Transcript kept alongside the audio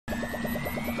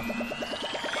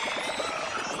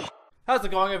How's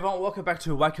it going, everyone? Welcome back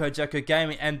to Wacko Jacko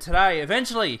Gaming, and today,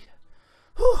 eventually,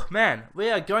 man, we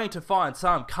are going to find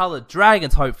some coloured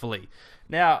dragons, hopefully.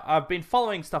 Now, I've been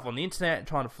following stuff on the internet,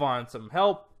 trying to find some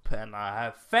help, and I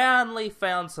have finally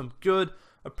found some good,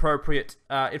 appropriate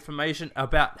information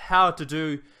about how to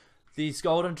do these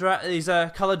coloured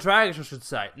dragons, I should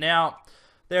say. Now,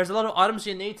 there's a lot of items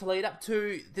you need to lead up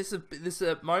to this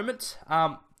moment.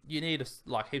 You need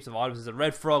like heaps of items. There's a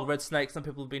red frog, red snake. Some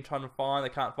people have been trying to find, they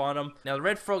can't find them. Now the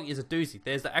red frog is a doozy.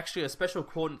 There's actually a special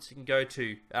coordinates you can go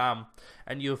to,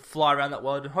 and you'll fly around that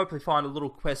world and hopefully find a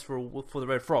little quest for the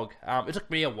red frog. It took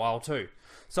me a while too,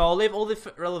 so I'll leave all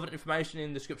the relevant information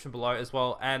in the description below as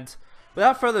well. And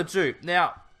without further ado,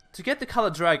 now to get the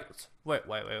colored dragons. Wait,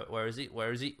 where is he?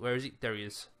 Where is he? Where is he? There he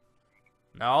is.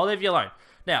 No, I'll leave you alone.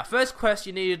 Now, first quest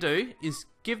you need to do is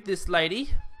give this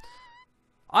lady.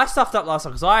 I stuffed up last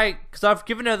time because I've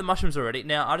given her the mushrooms already.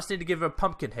 Now I just need to give her a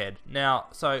pumpkin head. Now,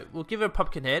 so we'll give her a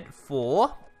pumpkin head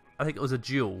for, I think it was a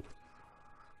jewel.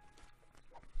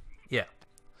 Yeah.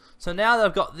 So now that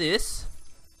I've got this,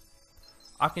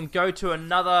 I can go to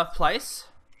another place,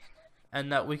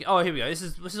 and that we. Oh, here we go. This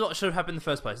is what should have happened in the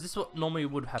first place. This is what normally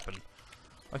would happen.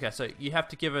 Okay, so you have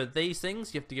to give her these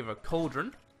things. You have to give her a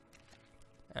cauldron,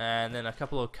 and then a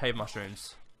couple of cave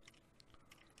mushrooms.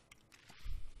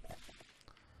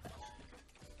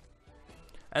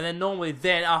 And then normally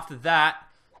after that,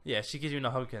 yeah, she gives you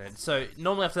a pumpkin head. So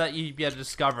normally after that you'd be able to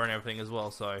discover and everything as well.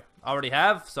 So I already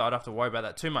have, so I don't have to worry about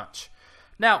that too much.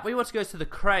 Now, we want to go to the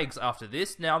crags after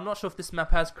this. Now, I'm not sure if this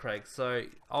map has crags, so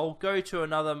I'll go to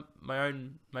my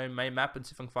own main map and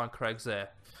see if I can find crags there.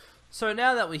 So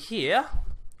now that we're here,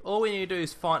 all we need to do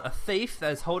is find a thief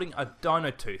that is holding a dino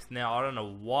tooth. Now, I don't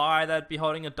know why they'd be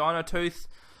holding a dino tooth.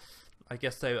 I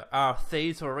guess they are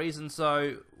thieves for a reason,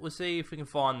 so we'll see if we can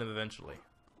find them eventually.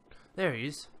 There he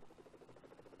is.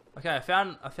 Okay, I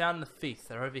found the thief.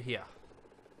 They're over here.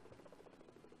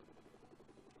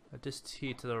 They're just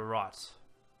here to the right.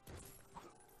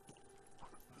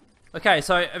 Okay,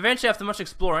 so eventually after much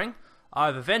exploring,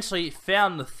 I've eventually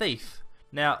found the thief.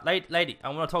 Now, lady, I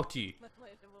want to talk to you.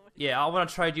 Yeah, I want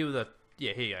to trade you with a...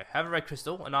 Yeah, here you go. Have a red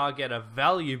crystal, and I'll get a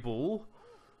valuable,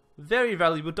 very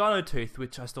valuable dino tooth,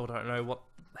 which I still don't know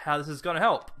how this is going to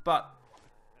help, but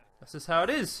that's just how it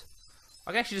is. I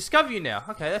can actually discover you now.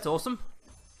 Okay, that's awesome.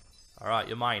 Alright,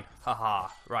 you're mine. Haha.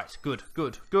 Right, good.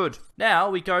 Now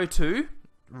we go to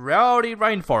Rowdy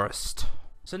Rainforest.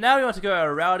 So now we want to go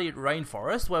to Rowdy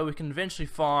Rainforest, where we can eventually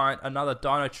find another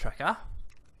dino tracker.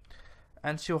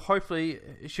 And she'll hopefully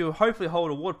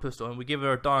hold a water pistol, and we give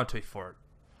her a dino tooth for it.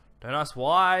 Don't ask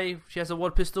why she has a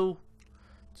water pistol.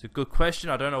 It's a good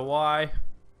question. I don't know why.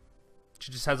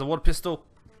 She just has a water pistol.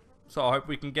 So I hope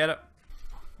we can get it.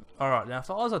 Alright, now if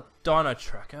I was a dino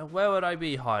tracker, where would I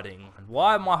be hiding? And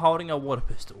why am I holding a water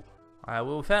pistol?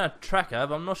 Well, we found a tracker,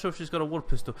 but I'm not sure if she's got a water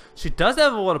pistol. She does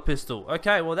have a water pistol!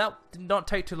 Okay, well that did not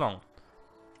take too long.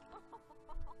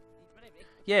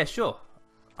 Yeah, sure.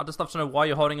 I'd just love to know why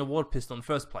you're holding a water pistol in the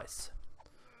first place.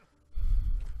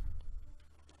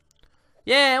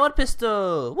 Yeah, water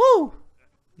pistol! Woo!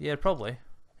 Yeah, probably.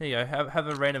 Here you go, have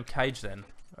a random cage then.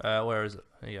 Where is it?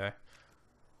 Here you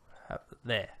go.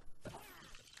 There.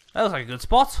 That looks like a good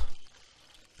spot.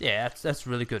 Yeah, that's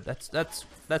really good.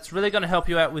 That's really going to help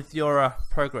you out with your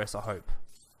progress, I hope.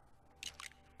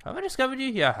 Have I discovered you?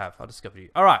 Yeah, I have. I discovered you.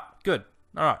 Alright, good.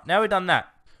 Alright, now we've done that.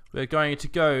 We're going to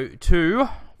go to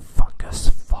Fungus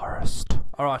Forest.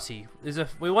 Alrighty.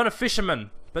 We want a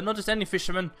fisherman, but not just any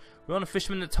fisherman. We want a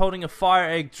fisherman that's holding a fire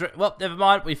egg. Well, never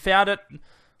mind. We found it.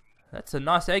 That's a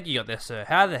nice egg you got there, sir.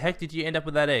 How the heck did you end up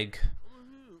with that egg?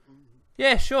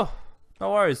 Yeah, sure.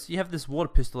 No worries, you have this water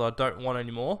pistol I don't want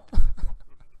anymore.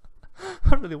 I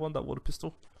don't really want that water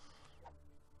pistol.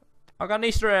 I got an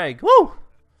Easter egg, woo!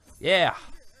 Yeah.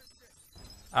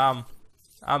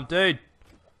 Dude.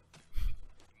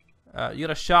 You got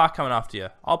a shark coming after you.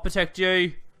 I'll protect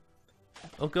you.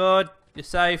 All good, you're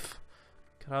safe.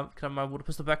 Can I have my water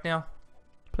pistol back now?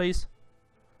 Please?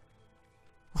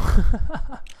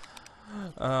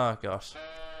 Oh gosh.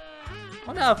 I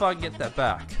wonder if I can get that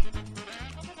back.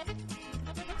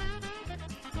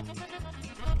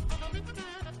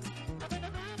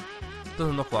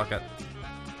 Doesn't look like it.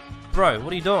 Bro,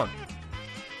 what are you doing?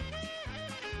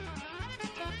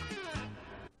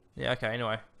 Yeah, okay,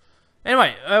 anyway.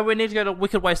 We need to go to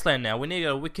Wicked Wasteland now. We need to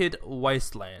go to Wicked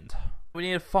Wasteland. We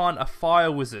need to find a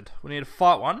fire wizard. We need to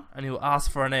fight one, and he'll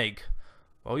ask for an egg.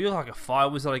 Well, you're like a fire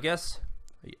wizard, I guess.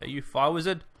 Are you a fire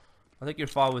wizard? I think you're a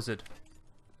fire wizard.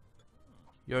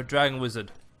 You're a dragon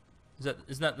wizard.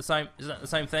 Isn't that the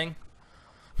same thing?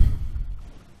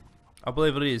 I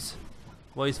believe it is.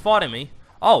 Well, he's fighting me.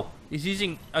 Oh, he's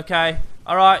using... Okay.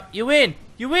 Alright, you win!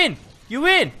 You win! You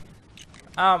win!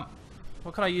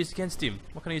 What can I use against him?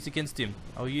 What can I use against him?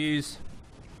 I'll use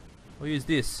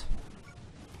this.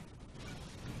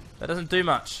 That doesn't do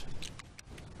much.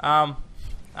 What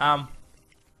can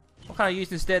I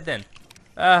use instead then?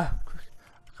 I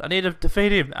need to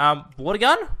defeat him. Water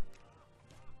gun?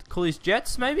 Cool his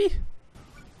jets, maybe?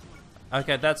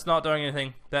 Okay, that's not doing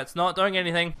anything. That's not doing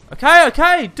anything. Okay,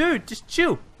 okay, dude, just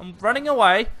chill. I'm running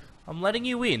away. I'm letting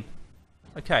you win.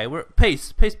 Okay, we're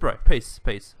peace, peace, bro, peace,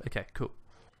 peace. Okay, cool.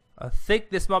 I think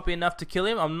this might be enough to kill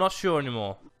him. I'm not sure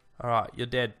anymore. All right, you're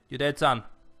dead. You're dead, son.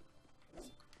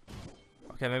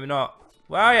 Okay, maybe not.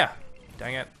 Where are ya?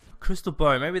 Dang it. Crystal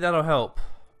bow. Maybe that'll help.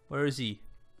 Where is he?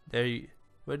 There.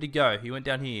 Where did he go? He went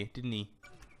down here, didn't he?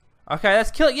 Okay,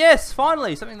 let's kill it. Yes,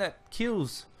 finally, something that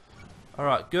kills. All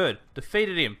right, good.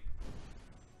 Defeated him.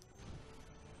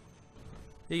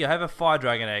 Here you go. Have a fire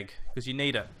dragon egg because you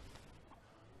need it.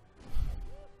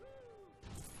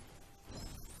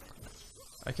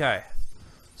 Okay,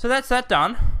 so that's that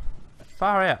done.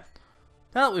 Far out.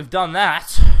 Now that we've done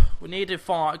that, we need to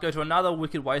go to another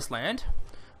wicked wasteland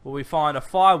where we find a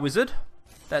fire wizard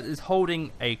that is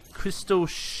holding a crystal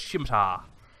scimitar.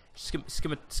 Yeah,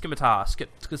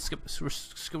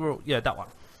 that one.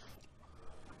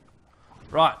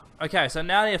 Right. Okay. So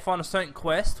now I need to find a certain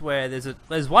quest where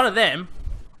there's one of them,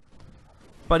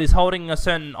 but he's holding a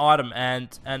certain item,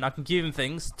 and I can give him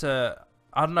things to,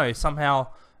 I don't know, somehow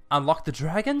unlock the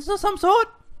dragons of some sort.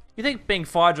 You think being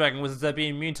fire dragon was they'd be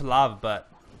immune to lava, but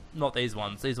not these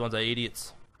ones. These ones are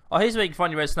idiots. Oh, here's where you can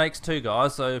find your red snakes too,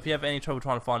 guys. So if you have any trouble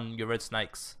trying to find your red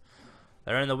snakes,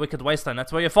 they're in the wicked wasteland.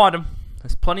 That's where you find them.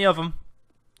 There's plenty of them.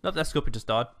 Nope, that scorpion just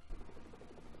died.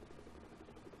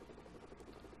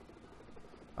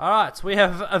 Alright, so we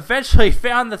have eventually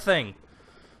found the thing.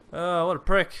 Oh, what a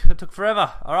prick. It took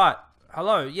forever. Alright.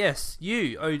 Hello, yes,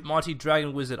 you, oh mighty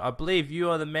dragon wizard. I believe you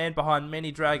are the man behind many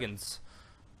dragons.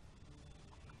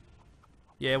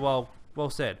 Yeah, well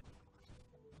said.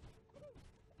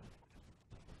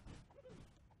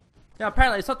 Now,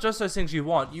 apparently, it's not just those things you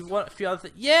want. You want a few other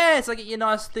things. Yes, I get your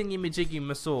nice thingy-majiggy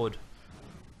my sword.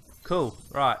 Cool.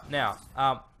 Right, now,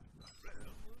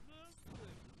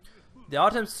 the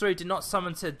items 3 did not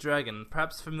summon said dragon.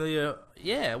 Perhaps familiar.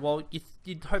 Yeah, well,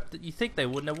 you'd hope that you think they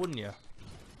would now, wouldn't you?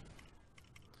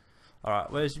 All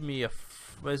right, where's me a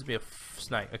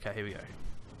snake? Okay, here we go.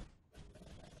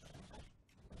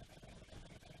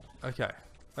 Okay,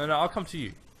 no, I'll come to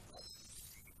you.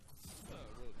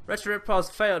 Retro reptiles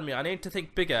failed me. I need to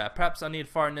think bigger. Perhaps I need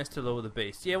fire nest to lure the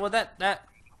beast. Yeah, well that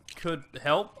could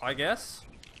help, I guess.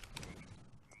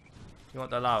 You want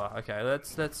the lava? Okay,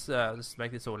 let's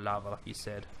make this all lava, like you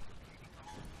said.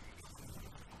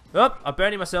 Oh, I'm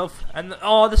burning myself, and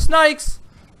oh, the snakes!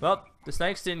 Well, the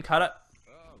snakes didn't cut it.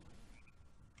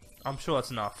 I'm sure that's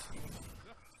enough.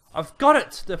 I've got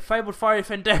it! The fabled fiery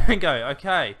fandango.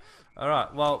 Okay, all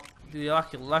right. Well,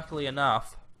 luckily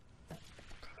enough,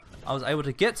 I was able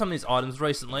to get some of these items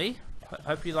recently.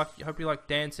 Hope you like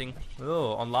dancing.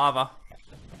 Oh, on lava.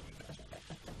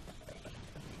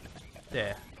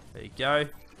 There you go.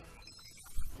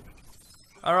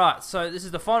 All right. So this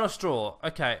is the final straw.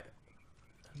 Okay.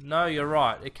 No, you're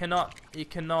right. It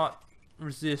cannot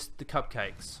resist the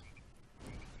cupcakes.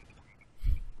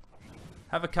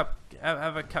 Have a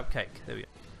cupcake. There we go.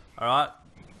 All right.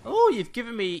 Oh, you've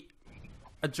given me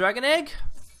a dragon egg.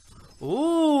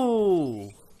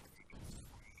 Ooh.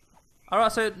 All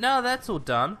right. So now that's all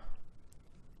done.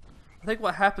 I think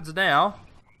what happens now,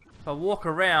 if I walk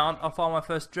around, I'll find my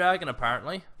first dragon.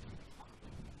 Apparently.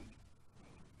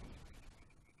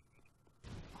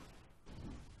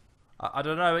 I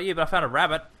don't know about you, but I found a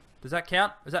rabbit. Does that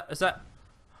count? Is that?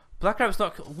 Black rabbit's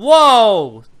not.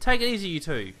 Whoa! Take it easy, you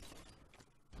two.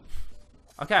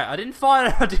 Okay, I didn't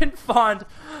find a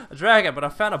dragon, but I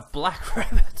found a black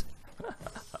rabbit.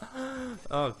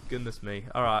 Oh goodness me!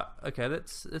 All right, okay,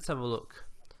 let's have a look.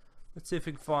 Let's see if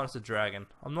we can find us a dragon.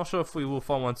 I'm not sure if we will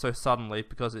find one so suddenly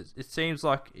because it seems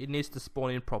like it needs to spawn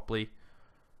in properly.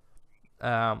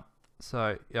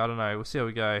 So yeah, I don't know. We'll see how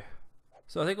we go.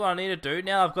 So I think what I need to do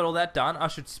now I've got all that done, I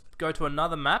should go to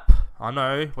another map. I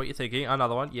know what you're thinking.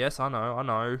 Another one. Yes, I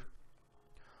know.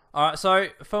 All right. So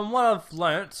from what I've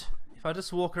learnt, if I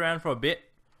just walk around for a bit,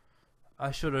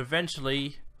 I should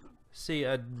eventually see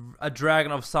a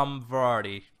dragon of some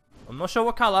variety. I'm not sure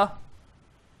what color.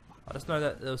 I just know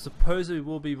that there supposedly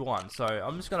will be one. So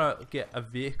I'm just gonna get a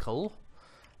vehicle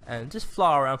and just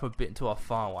fly around for a bit until I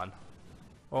find one,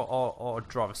 or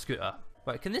drive a scooter.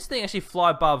 Wait, can this thing actually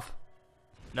fly above?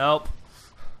 Nope.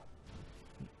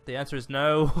 The answer is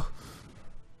no.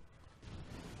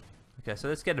 Okay, so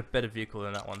let's get a better vehicle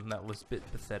than that one. That was a bit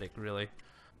pathetic, really.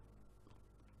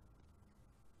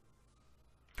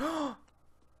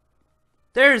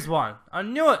 There's one! I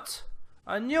knew it!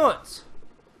 I knew it!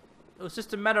 It was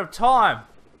just a matter of time.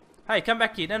 Hey, come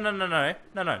back here. No, no, no, no.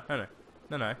 No, no, no, no.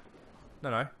 No, no. No,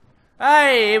 no.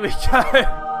 Hey, here we go!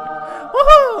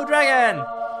 Woohoo! Dragon!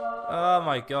 Oh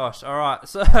my gosh. Alright,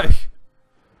 so...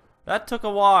 that took a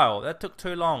while. That took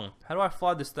too long. How do I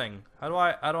fly this thing? How do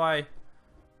I...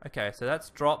 Okay, so that's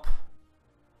drop.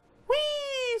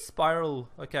 Whee! Spiral.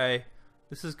 Okay.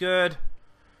 This is good.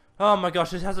 Oh my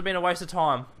gosh, this hasn't been a waste of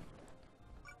time.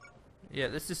 Yeah,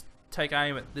 let's just take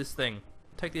aim at this thing.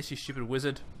 Take this, you stupid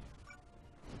wizard.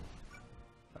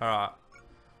 Alright.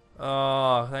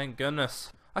 Oh, thank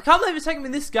goodness. I can't believe it's taking me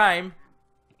this game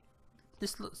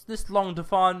this long to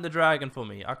find the dragon for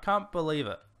me. I can't believe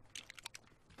it.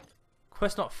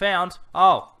 Quest not found.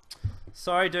 Oh.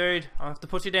 Sorry, dude. I have to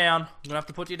put you down. I'm gonna have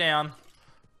to put you down. I'm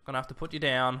gonna have to put you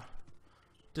down.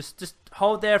 Just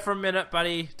hold there for a minute,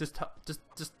 buddy. This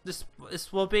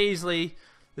will be easily.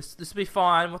 This will be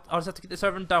fine. I'll just have to get this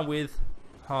over and done with.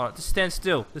 Alright, just stand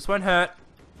still. This won't hurt.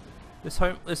 This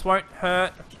won't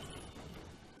hurt.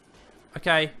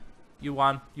 Okay, you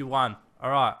won. You won.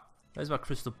 Alright. There's my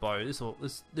crystal bow.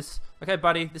 This. Okay,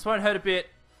 buddy. This won't hurt a bit.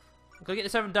 I'm gonna get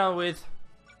this over and done with.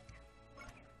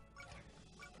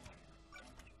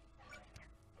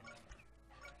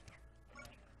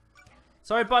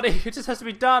 Sorry, buddy. It just has to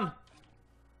be done.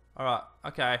 Alright.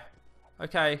 Okay.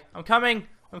 Okay. I'm coming.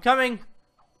 I'm coming.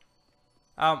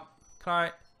 Can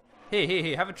I...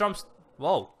 Here. Have a drums...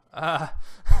 Whoa.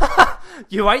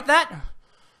 You ate that?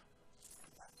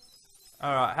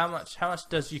 Alright. How much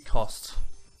does you cost?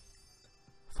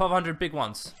 500 big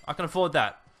ones. I can afford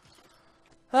that.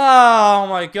 Oh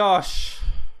my gosh.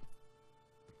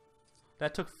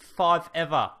 That took 5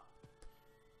 ever.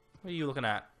 What are you looking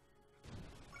at?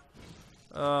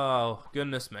 Oh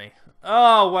goodness me.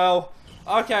 Oh well.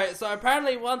 Okay, so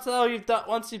apparently once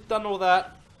you've done all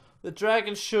that, the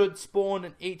dragon should spawn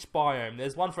in each biome.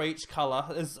 There's one for each color.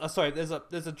 There's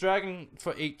a dragon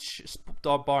for each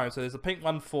biome. So there's a pink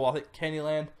one for I think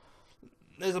Candyland.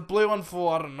 There's a blue one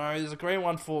for I don't know. There's a green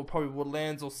one for probably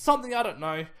Woodlands or something. I don't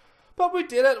know. But we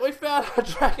did it. We found a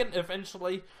dragon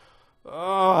eventually.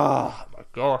 Oh my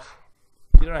gosh.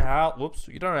 You don't know how. Whoops.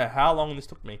 You don't know how long this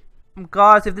took me.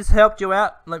 Guys, if this helped you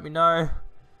out, let me know.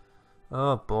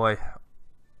 Oh boy.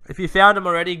 If you found them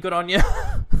already, good on you.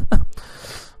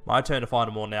 My turn to find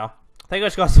them all now. Thank you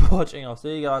guys for watching. I'll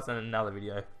see you guys in another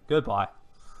video. Goodbye.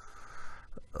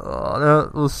 Oh,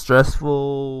 that was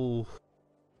stressful.